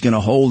 and he's going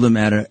to hold them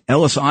at an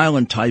Ellis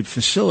Island-type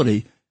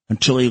facility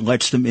until he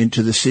lets them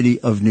into the city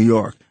of New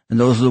York. And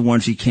those are the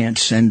ones he can't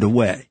send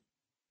away.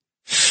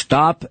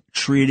 stop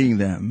treating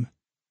them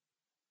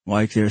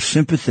like they're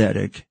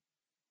sympathetic,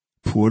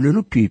 poor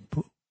little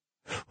people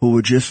who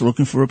are just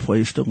looking for a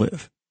place to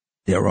live.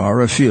 There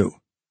are a few,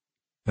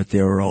 but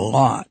there are a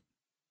lot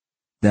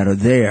that are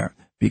there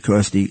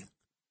because the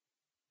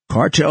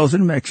cartels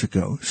in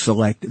Mexico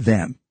select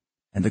them.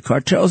 And the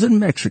cartels in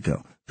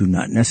Mexico do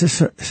not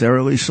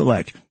necessarily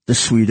select the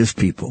sweetest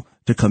people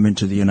to come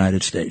into the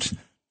United States.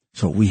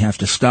 So we have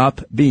to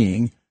stop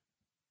being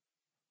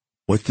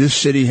what this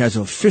city has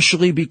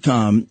officially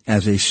become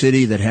as a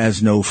city that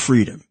has no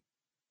freedom,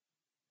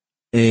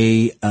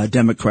 a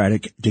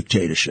democratic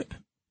dictatorship.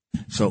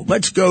 So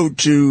let's go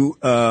to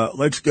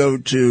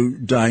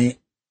Diane.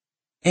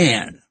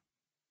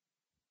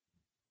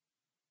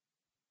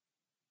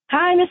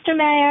 Hi, Mr.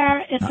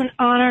 Mayor. It's an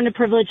honor and a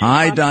privilege to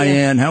Hi, talk to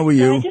Diane. you. How are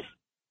you?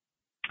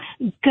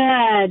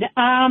 Good.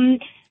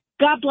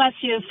 God bless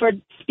you for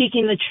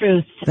speaking the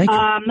truth. Thank you.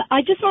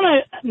 I just want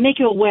to make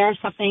you aware of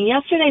something.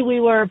 Yesterday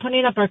we were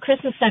putting up our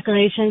Christmas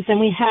decorations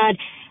and we had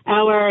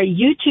our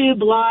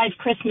YouTube live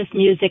Christmas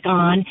music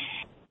on,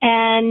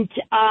 and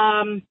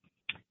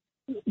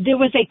there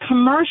was a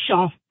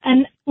commercial.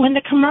 And when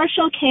the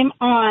commercial came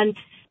on,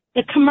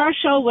 the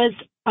commercial was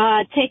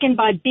taken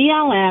by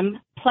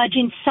BLM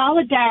pledging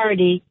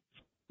solidarity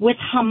with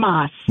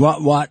Hamas.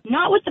 What?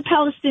 Not with the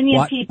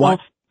Palestinian people,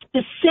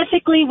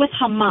 specifically with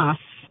Hamas.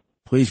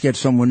 Please get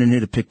someone in here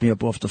to pick me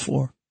up off the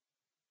floor.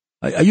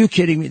 Are you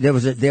kidding me? There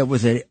was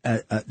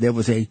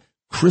a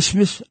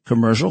Christmas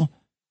commercial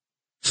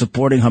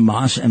supporting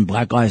Hamas and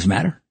Black Lives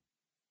Matter.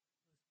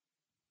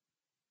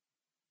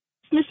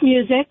 Christmas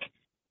music.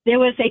 There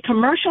was a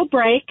commercial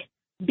break.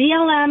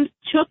 BLM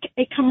took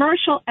a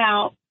commercial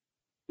out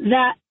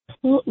that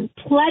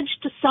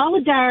pledged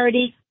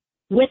solidarity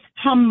with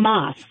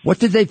Hamas. What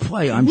did they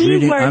play? I'm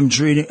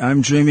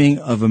dreaming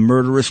of a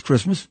murderous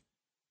Christmas.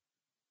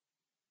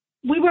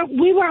 We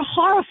were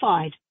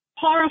horrified.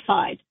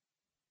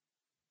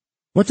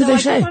 What did they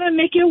say? I just want to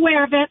make you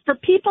aware of it. For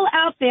people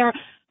out there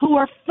who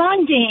are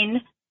funding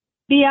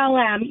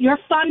BLM, you're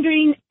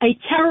funding a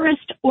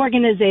terrorist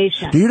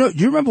organization. Do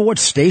you remember what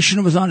station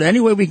it was on? Any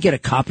way we can get a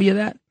copy of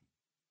that?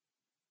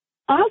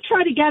 I'll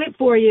try to get it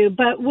for you,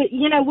 but we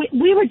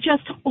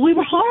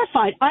were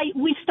horrified.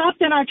 We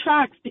stopped in our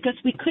tracks because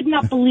we could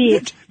not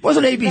believe it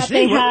wasn't ABC. That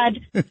they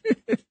had.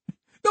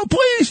 No,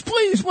 please,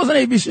 wasn't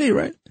ABC,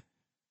 right?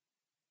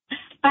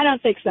 I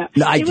don't think so.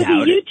 No, it was a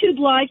YouTube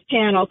live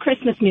channel,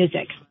 Christmas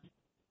music.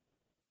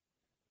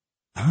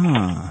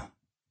 Ah.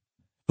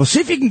 Well, see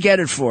if you can get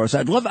it for us.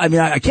 I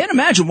can't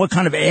imagine what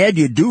kind of ad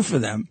you do for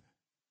them.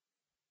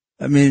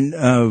 I mean,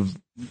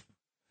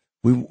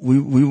 we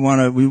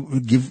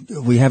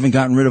haven't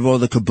gotten rid of all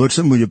the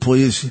kibbutzim. Will you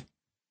please,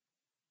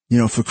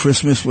 for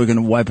Christmas, we're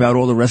going to wipe out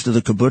all the rest of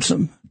the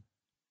kibbutzim?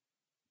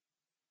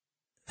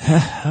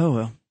 Oh,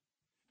 well.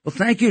 Well,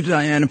 thank you,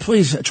 Diane. And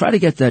please try to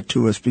get that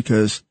to us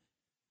because,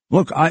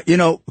 look, a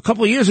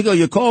couple of years ago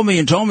you called me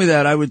and told me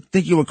that. I would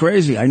think you were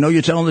crazy. I know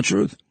you're telling the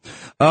truth.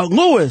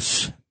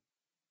 Louis.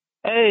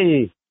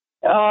 Hey,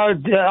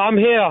 I'm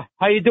here.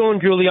 How you doing,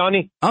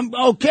 Giuliani? I'm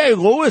okay,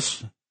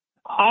 Louis.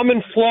 I'm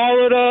in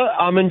Florida.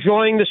 I'm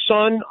enjoying the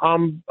sun.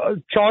 I'm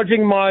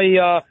charging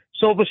my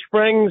Silver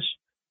Springs,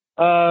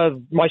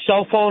 my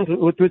cell phone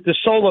with the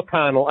solar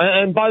panel.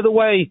 And by the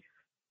way,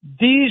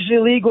 these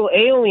illegal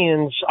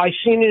aliens, I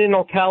seen it in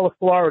Ocala,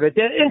 Florida.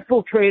 They're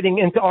infiltrating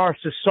into our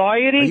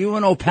society. Are you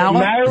in Ocala?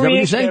 Is that what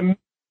you say? I'm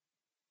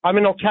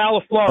in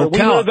Ocala, Florida. Ocala. We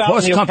live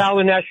out in the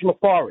Ocala National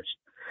Forest.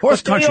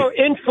 Horse country. They are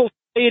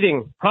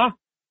infiltrating,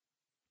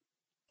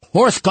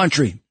 Horse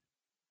country.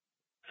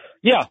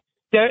 Yeah.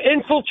 They're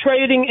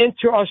infiltrating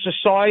into our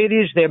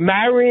societies. They're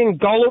marrying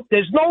gullible.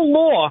 There's no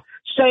law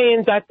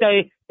saying that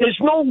there's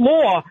no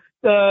law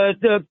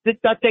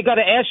that they got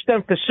to ask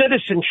them for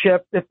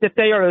citizenship if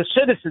they are a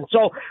citizen.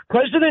 So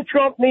President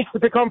Trump needs to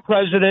become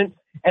president,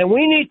 and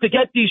we need to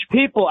get these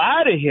people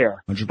out of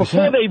here 100%.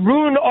 Before they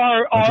ruin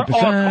our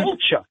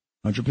culture.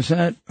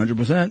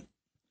 100%.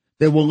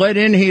 They were let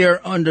in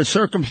here under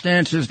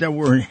circumstances that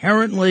were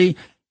inherently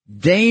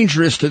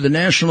dangerous to the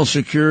national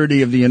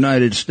security of the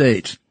United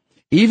States.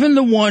 Even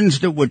the ones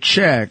that were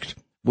checked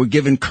were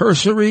given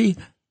cursory,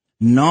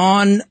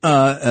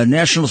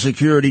 national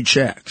security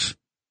checks.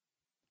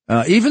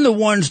 Even the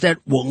ones that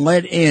were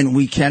let in,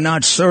 we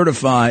cannot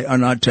certify are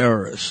not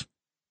terrorists.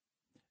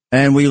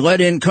 And we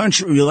let in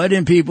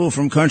people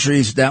from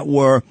countries that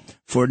were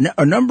for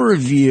a number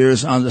of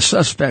years on the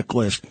suspect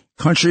list,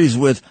 countries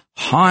with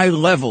high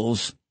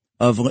levels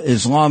of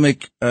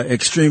Islamic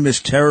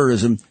extremist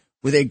terrorism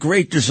with a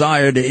great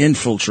desire to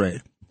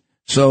infiltrate.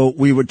 So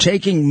we were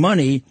taking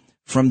money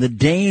from the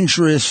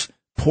dangerous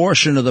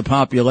portion of the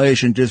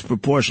population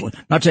disproportionately.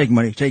 Not taking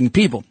money, taking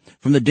people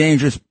from the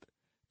dangerous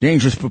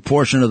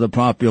proportion of the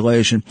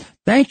population.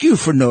 Thank you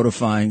for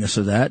notifying us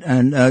of that.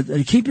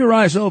 And keep your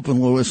eyes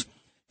open, Louis.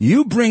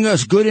 You bring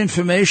us good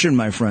information,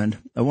 my friend.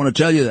 I want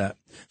to tell you that.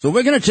 So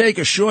we're going to take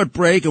a short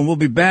break, and we'll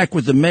be back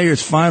with the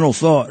mayor's final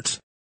thoughts.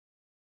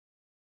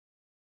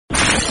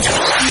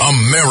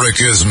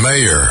 America's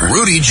Mayor,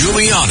 Rudy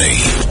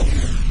Giuliani.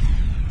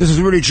 This is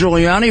Rudy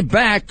Giuliani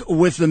back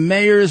with the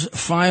mayor's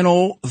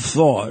final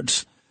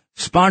thoughts,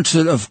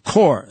 sponsored, of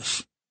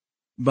course,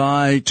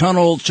 by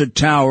Tunnel to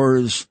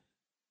Towers.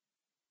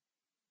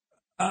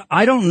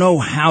 I don't know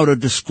how to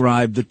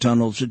describe the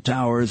Tunnel to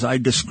Towers. I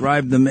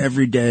describe them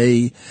every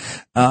day,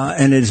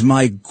 and it is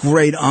my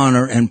great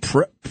honor and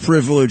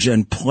privilege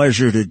and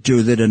pleasure to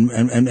do that.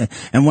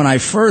 And when I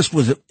first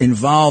was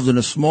involved in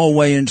a small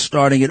way in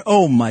starting it,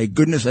 oh my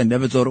goodness, I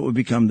never thought it would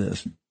become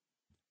this.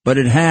 But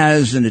it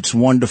has, and it's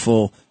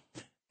wonderful.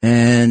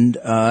 And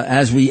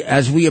as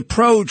we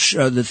approach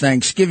the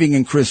Thanksgiving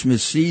and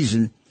Christmas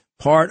season,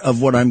 part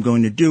of what I'm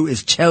going to do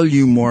is tell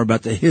you more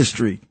about the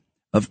history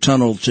of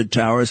Tunnel to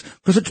Towers,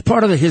 because it's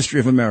part of the history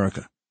of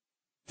America.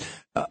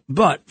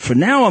 But for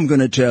now, I'm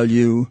going to tell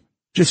you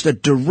just a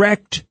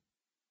direct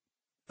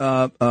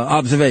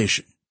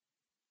observation.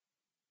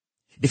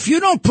 If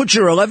you don't put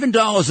your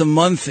 $11 a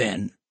month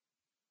in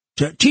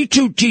to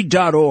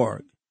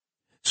T2T.org,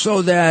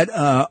 so that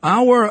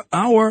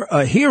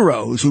our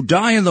heroes who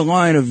die in the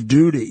line of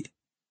duty,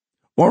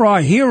 or our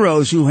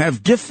heroes who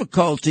have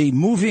difficulty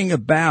moving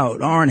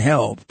about, aren't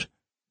helped,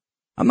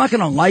 I'm not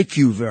going to like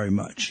you very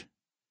much.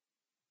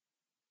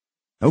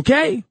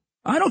 Okay?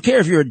 I don't care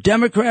if you're a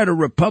Democrat or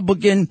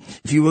Republican,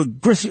 if you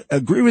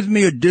agree with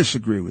me or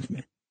disagree with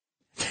me.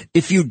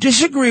 If you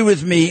disagree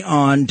with me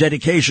on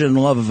dedication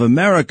and love of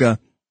America,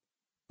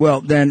 well,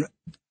 then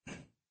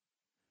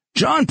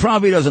John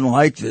probably doesn't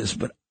like this,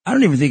 but I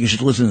don't even think you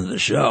should listen to the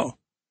show.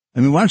 I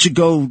mean, why don't you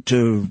go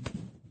to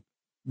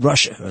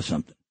Russia or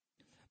something?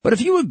 But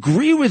if you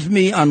agree with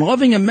me on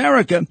loving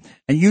America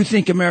and you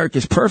think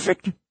America's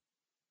perfect,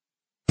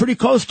 pretty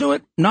close to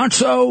it, not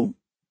so,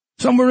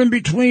 somewhere in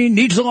between,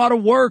 needs a lot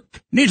of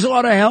work, needs a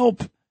lot of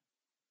help,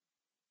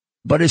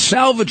 but is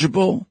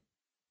salvageable,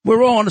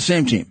 we're all on the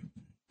same team.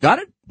 Got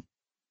it?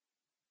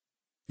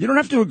 You don't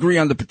have to agree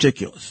on the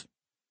particulars,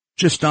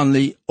 just on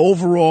the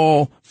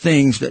overall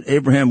things that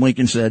Abraham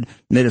Lincoln said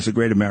made us a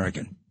great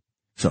American.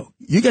 So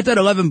you get that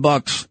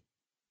 $11,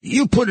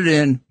 you put it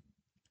in,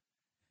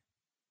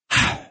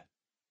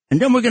 and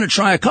then we're going to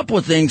try a couple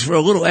of things for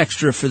a little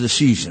extra for the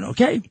season,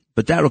 okay?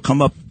 But that'll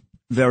come up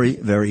very,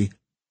 very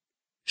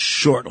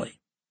shortly.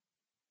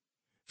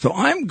 So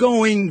I'm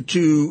going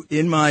to,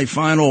 in my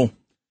final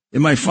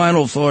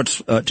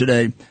thoughts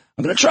today,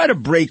 I'm going to try to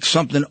break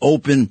something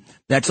open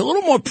that's a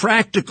little more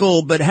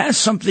practical, but has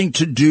something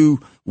to do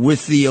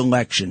with the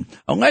election.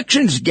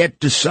 Elections get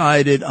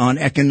decided on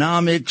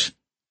economics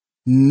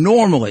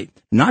normally.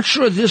 Not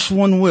sure this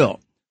one will.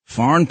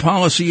 Foreign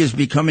policy is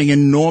becoming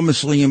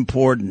enormously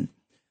important.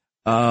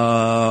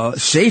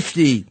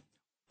 Safety,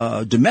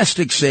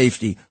 domestic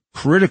safety,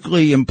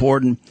 critically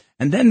important.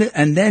 And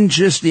then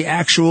just the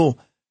actual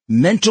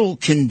mental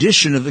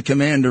condition of the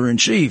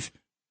commander-in-chief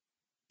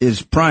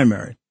is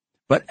primary.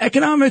 But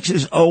economics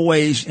is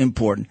always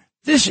important.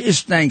 This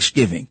is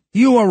Thanksgiving.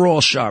 You are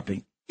all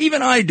shopping.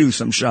 Even I do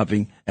some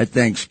shopping at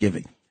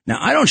Thanksgiving. Now,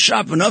 I don't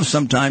shop enough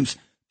sometimes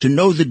to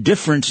know the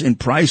difference in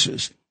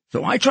prices.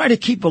 So I try to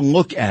keep a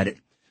look at it.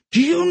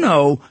 Do you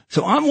know?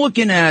 So I'm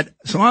looking at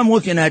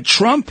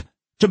Trump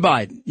to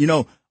Biden. You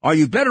know, are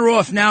you better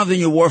off now than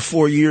you were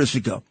 4 years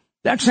ago?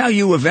 That's how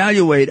you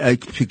evaluate a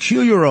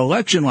peculiar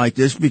election like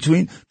this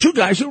between two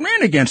guys who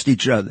ran against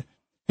each other.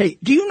 Hey,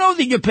 do you know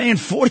that you're paying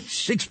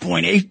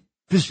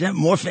 46.8%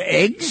 more for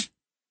eggs?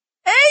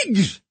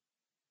 Eggs!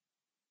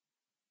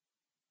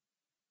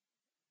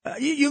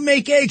 You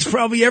make eggs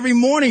probably every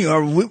morning,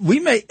 or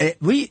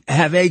we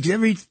have eggs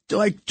every,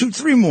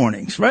 2-3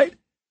 mornings, right?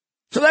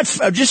 So that's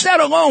just that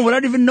alone,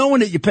 without even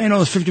knowing it, you're paying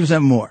almost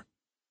 50% more.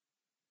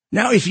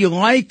 Now, if you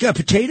like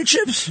potato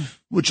chips,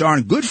 which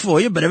aren't good for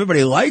you, but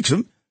everybody likes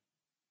them,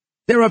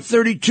 they're up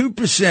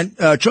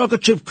 32%.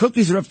 Chocolate chip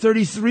cookies are up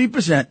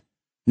 33%.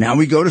 Now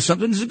we go to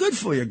something that's good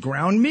for you.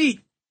 Ground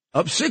meat,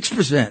 up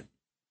 6%.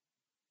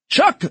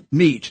 Chuck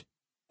meat,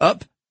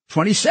 up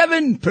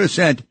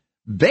 27%.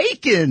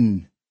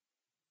 Bacon,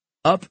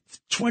 up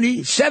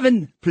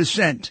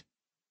 27%.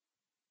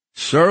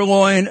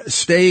 Sirloin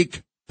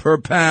steak per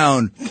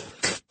pound.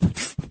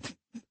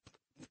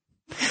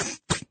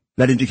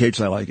 That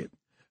indicates I like it.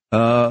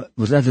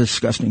 Was that a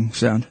disgusting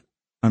sound?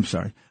 I'm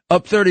sorry.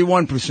 Up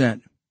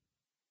 31%.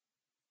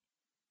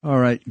 All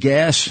right.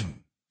 Gas,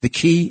 the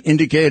key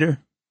indicator.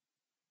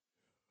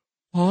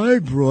 I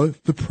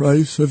brought the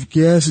price of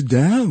gas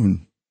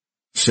down,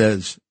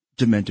 says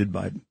demented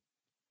Biden.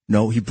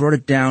 No, he brought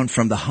it down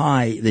from the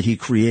high that he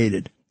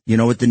created. You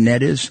know what the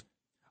net is?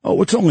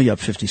 Oh, it's only up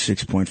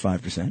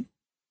 56.5%.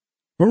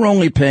 We're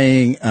only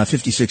paying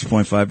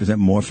 56.5%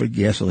 more for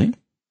gasoline.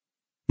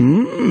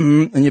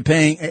 And you're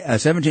paying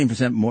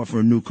 17% more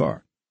for a new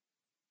car.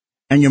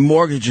 And your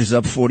mortgage is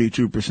up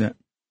 42%.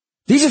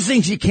 These are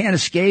things you can't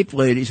escape,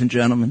 ladies and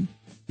gentlemen.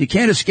 You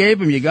can't escape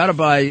them. You got to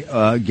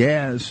buy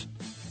gas.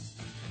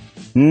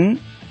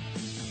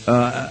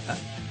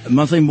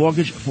 Monthly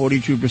mortgage,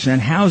 42%.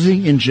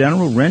 Housing in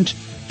general, rent,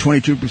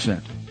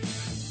 22%.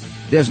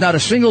 There's not a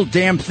single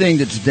damn thing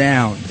that's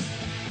down.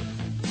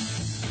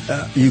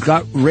 You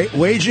got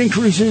wage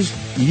increases,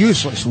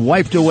 useless,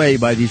 wiped away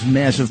by these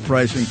massive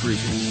price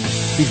increases.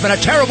 He's been a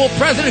terrible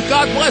president.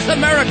 God bless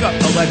America.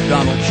 Elect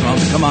Donald Trump.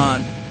 Come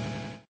on.